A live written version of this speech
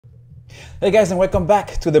Hey guys, and welcome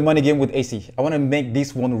back to the Money Game with AC. I want to make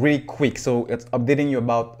this one really quick. So it's updating you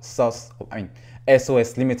about SOS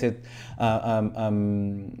Limited,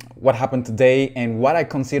 what happened today, and what I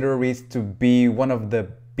consider is to be one of the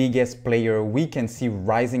biggest player we can see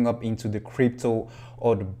rising up into the crypto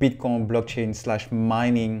or the Bitcoin blockchain slash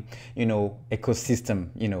mining, ecosystem,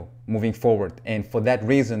 moving forward. And for that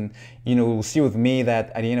reason, you'll see with me that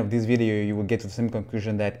at the end of this video, you will get to the same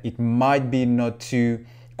conclusion that it might be not too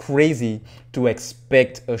crazy to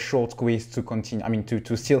expect a short squeeze to continue,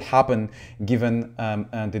 to still happen given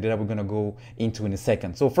the data we're gonna go into in a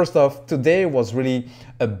second. So first off, today was really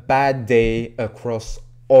a bad day across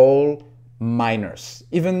all miners.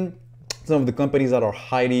 Even some of the companies that are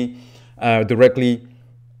highly directly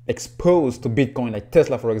exposed to Bitcoin, like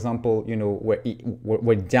Tesla, for example,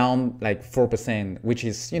 we're down like 4%, which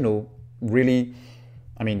is, really,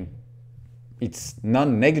 it's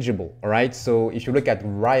non-negligible, all right? So if you look at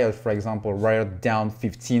Riot, for example, Riot down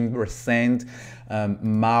 15%,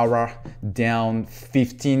 Mara down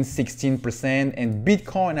 16%, and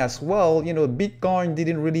Bitcoin as well. Bitcoin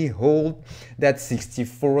didn't really hold that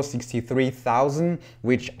 63,000,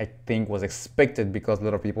 which I think was expected because a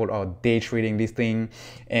lot of people are day trading this thing.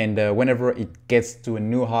 And whenever it gets to a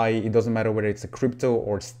new high, it doesn't matter whether it's a crypto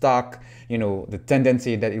or stock, the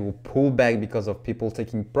tendency that it will pull back because of people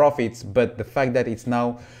taking profits. But the fact that it's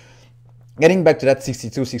now getting back to that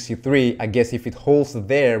 62, 63, I guess if it holds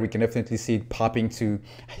there, we can definitely see it popping to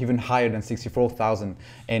even higher than 64,000.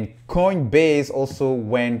 And Coinbase also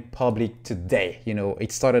went public today.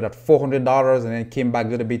 It started at $400 and then came back a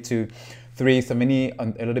little bit to 370, a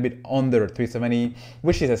little bit under 370,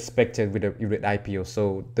 which is expected with the IPO.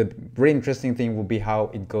 So the very interesting thing will be how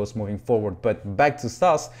it goes moving forward. But back to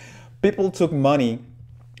SOS, people took money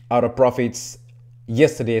out of profits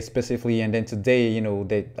yesterday specifically, and then today,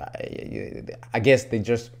 I guess they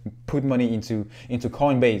just put money into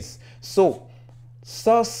Coinbase. So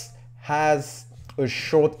SOS has a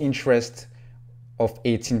short interest of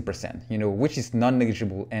 18%, which is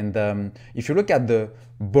non-negligible. And if you look at the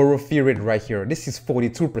borrow fee rate right here, this is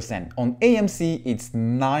 42%. On AMC, it's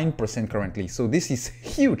 9% currently. So this is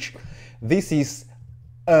huge. This is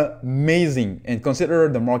amazing, and consider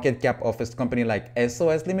the market cap of a company like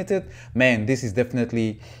SOS Limited. Man, this is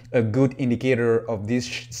definitely a good indicator of this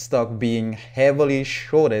stock being heavily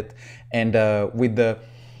shorted. And with the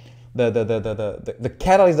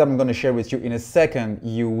catalyst that I'm going to share with you in a second,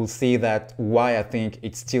 you will see that why I think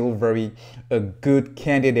it's still very a good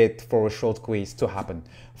candidate for a short squeeze to happen.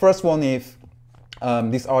 First one is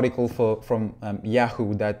this article from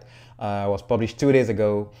Yahoo that was published 2 days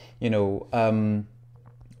ago.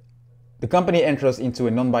 The company enters into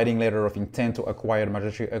a non-binding letter of intent to acquire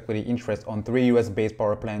majority equity interest on 3 US-based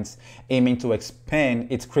power plants, aiming to expand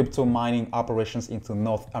its crypto mining operations into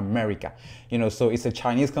North America. So it's a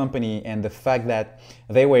Chinese company, and the fact that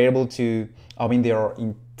they were able to, they are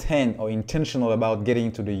intentional about getting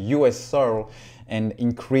into the US soil and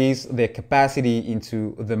increase their capacity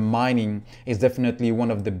into the mining is definitely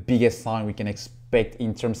one of the biggest signs we can expect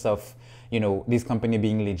in terms of this company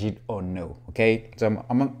being legit or no. Okay, so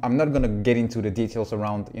I'm not gonna get into the details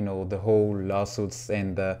around the whole lawsuits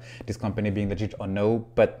and this company being legit or no,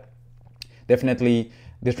 but definitely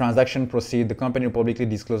this transaction proceed. The company will publicly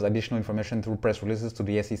disclose additional information through press releases to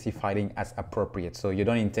the SEC filing as appropriate. So you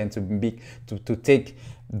don't intend to take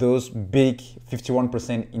those big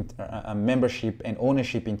 51% membership and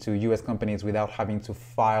ownership into US companies without having to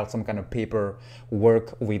file some kind of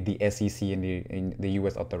paperwork with the SEC and the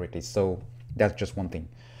US authorities. So that's just one thing.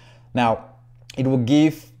 Now, it will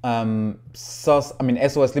give SOS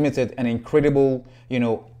Limited an incredible,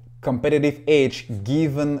 competitive edge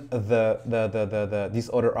given this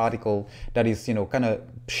other article that is kind of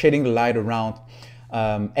shedding light around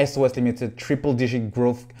SOS Limited triple-digit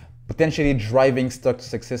growth, potentially driving stock to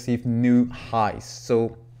successive new highs.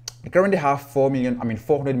 So they currently have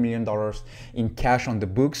 $400 million in cash on the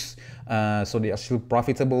books, so they are still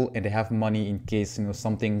profitable and they have money in case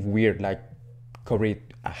something weird like COVID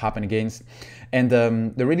happen against. And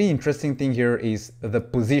the really interesting thing here is the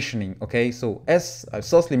positioning. Okay, so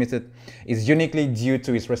SOS Limited is uniquely due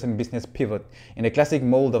to its recent business pivot. In the classic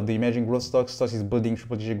mold of the emerging growth stocks, SOS is building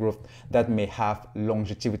triple-digit growth that may have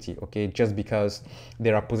longevity. Okay, just because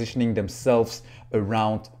they are positioning themselves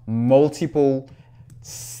around multiple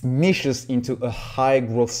niches into a high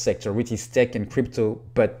growth sector, which is tech and crypto,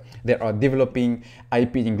 but they are developing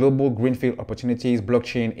IP in global greenfield opportunities,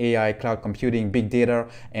 blockchain, AI, cloud computing, big data,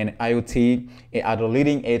 and IoT are the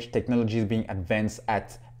leading edge technologies being advanced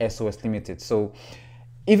at SOS Limited. So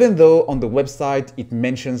even though on the website it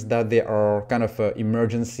mentions that they are kind of an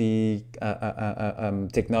emergency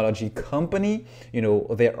technology company,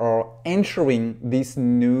 they are entering these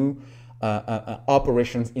new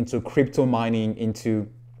operations into crypto mining, into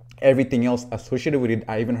everything else associated with it.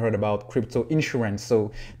 I even heard about crypto insurance.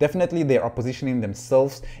 So definitely they are positioning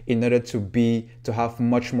themselves in order to have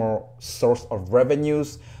much more source of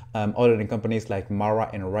revenues, other than companies like Mara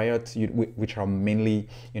and Riot, which are mainly,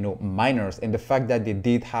 miners. And the fact that they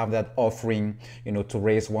did have that offering, to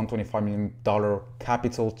raise $125 million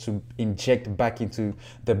capital to inject back into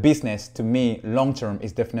the business, to me, long term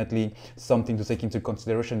is definitely something to take into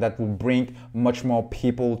consideration that will bring much more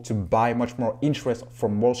people to buy, much more interest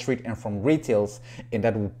from Wall Street and from retails, and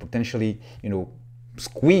that will potentially,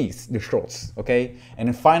 squeeze the shorts. Okay. And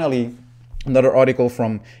then finally, another article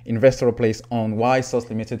from Investor Place on why SOS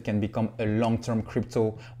Limited can become a long-term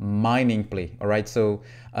crypto mining play. All right, so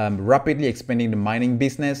rapidly expanding the mining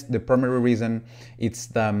business. The primary reason it's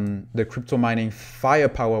the crypto mining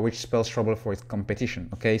firepower, which spells trouble for its competition.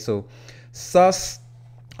 Okay, so SOS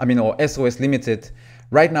Limited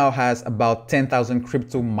right now has about 10,000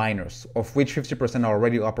 crypto miners, of which 50% are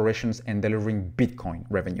already operations and delivering Bitcoin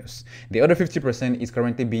revenues. The other 50% is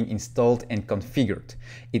currently being installed and configured.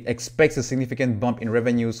 It expects a significant bump in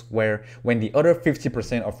revenues when the other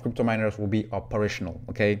 50% of crypto miners will be operational.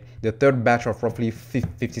 Okay, the third batch of roughly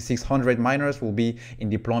 5,600 miners will be in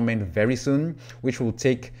deployment very soon, which will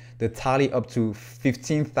take the tally up to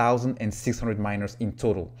 15,600 miners in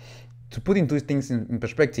total. To put into things in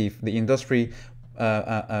perspective, the industry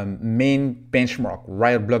main benchmark,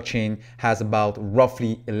 Riot blockchain, has about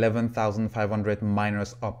roughly 11,500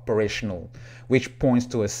 miners operational, which points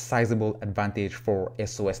to a sizable advantage for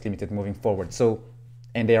SOS Limited moving forward. So,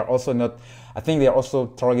 and they are also I think they are also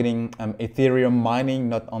targeting Ethereum mining,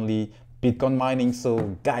 not only Bitcoin mining.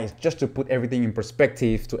 So guys, just to put everything in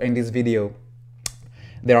perspective to end this video,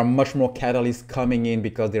 there are much more catalysts coming in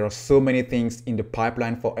because there are so many things in the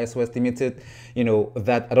pipeline for SOS Limited,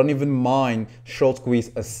 that I don't even mind short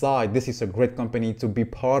squeeze aside. This is a great company to be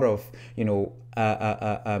part of,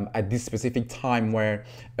 at this specific time where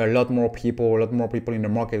a lot more people in the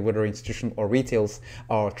market, whether institutional or retails,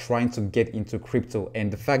 are trying to get into crypto.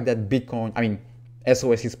 And the fact that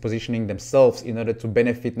SOS is positioning themselves in order to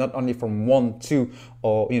benefit not only from one, two,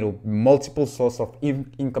 or multiple sources of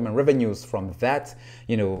income and revenues from that,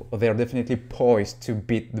 they are definitely poised to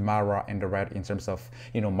beat the Mara and the Riot in terms of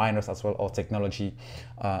miners as well, or technology,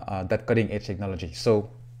 that cutting edge technology.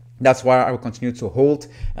 So that's why I will continue to hold.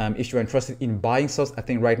 If you're interested in buying SOS, I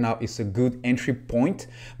think right now is a good entry point.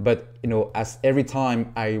 But as every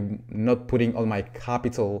time, I'm not putting all my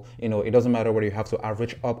capital. It doesn't matter whether you have to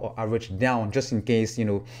average up or average down, just in case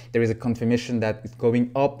there is a confirmation that it's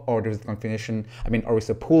going up, or there is a confirmation, or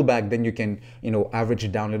it's a pullback. Then you can average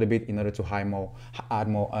it down a little bit in order to add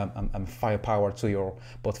more firepower to your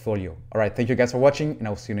portfolio. All right, thank you guys for watching, and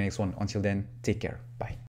I'll see you in the next one. Until then, take care. Bye.